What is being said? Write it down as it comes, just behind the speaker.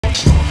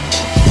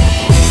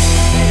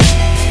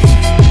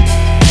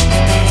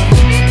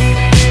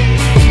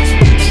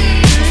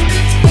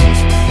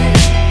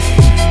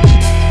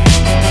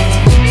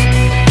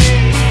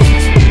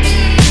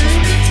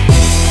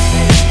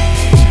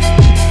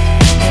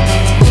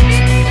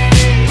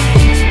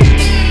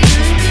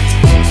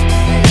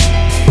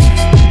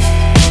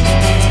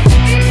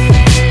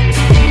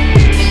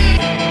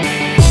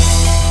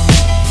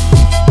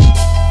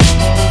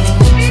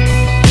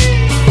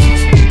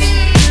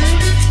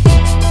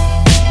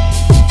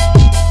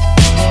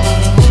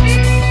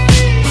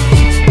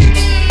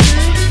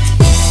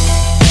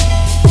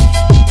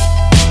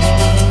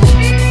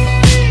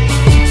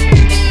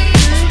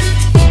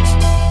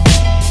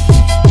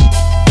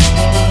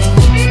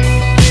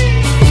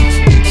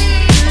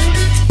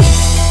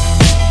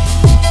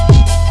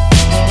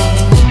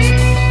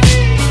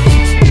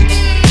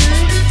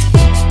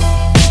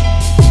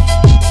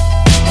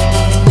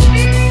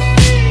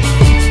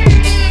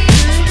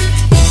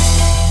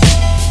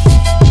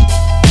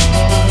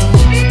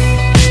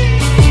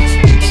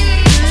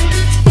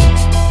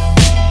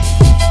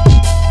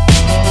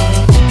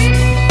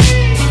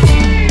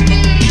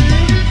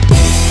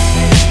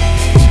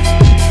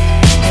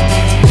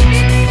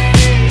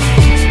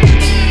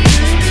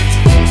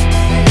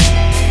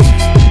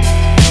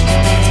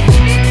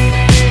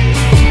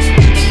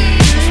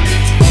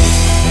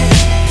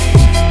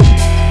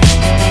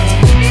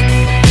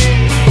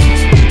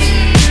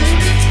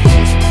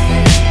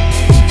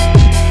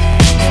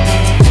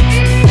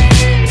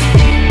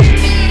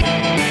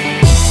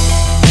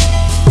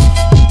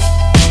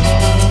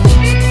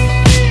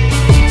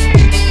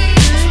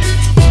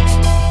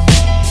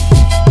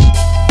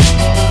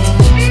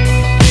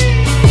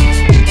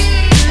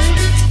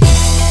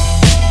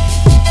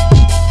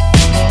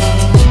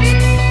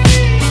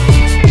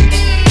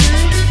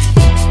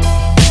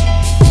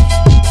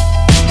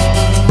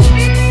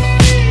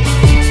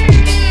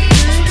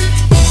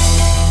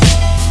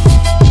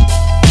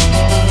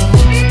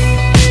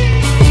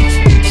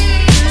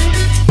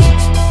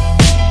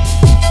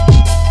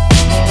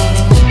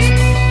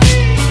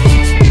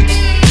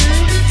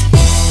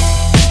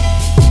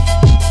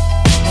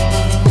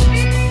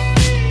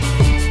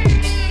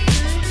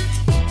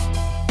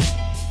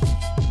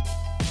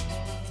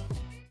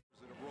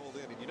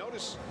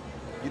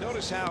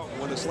notice how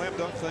when the slam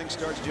dunk thing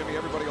starts, Jimmy,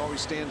 everybody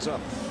always stands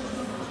up.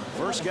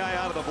 First guy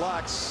out of the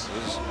blocks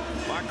is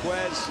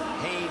Marquez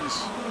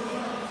Haynes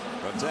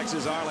from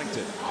Texas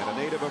Arlington, and a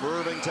native of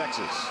Irving,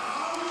 Texas.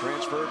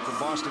 Transferred from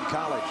Boston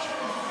College.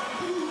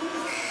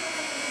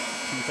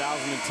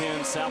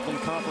 2010 Southland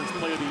Conference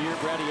Player of the Year.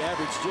 Brad, he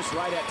averaged just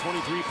right at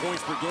 23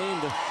 points per game,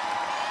 the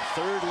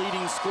third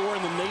leading scorer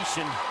in the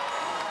nation.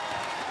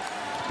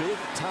 Big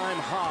time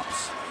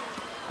hops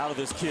out of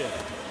this kid.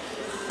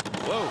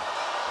 Whoa.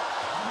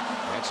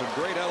 And some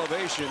great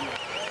elevation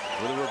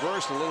with a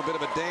reverse, a little bit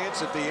of a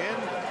dance at the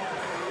end.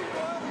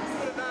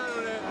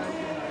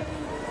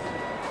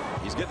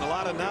 He's getting a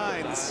lot of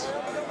nines.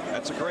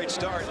 That's a great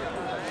start.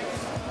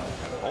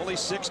 Only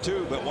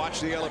 6'2", but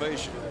watch the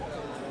elevation.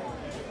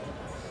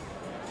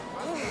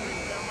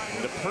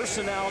 The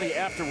personality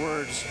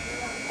afterwards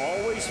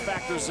always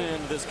factors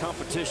into this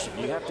competition.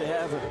 You have to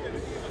have a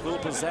little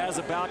pizzazz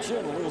about you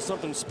and a little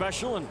something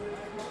special, and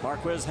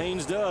Marquez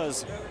Haynes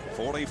does.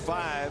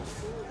 45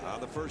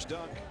 on the first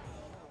dunk.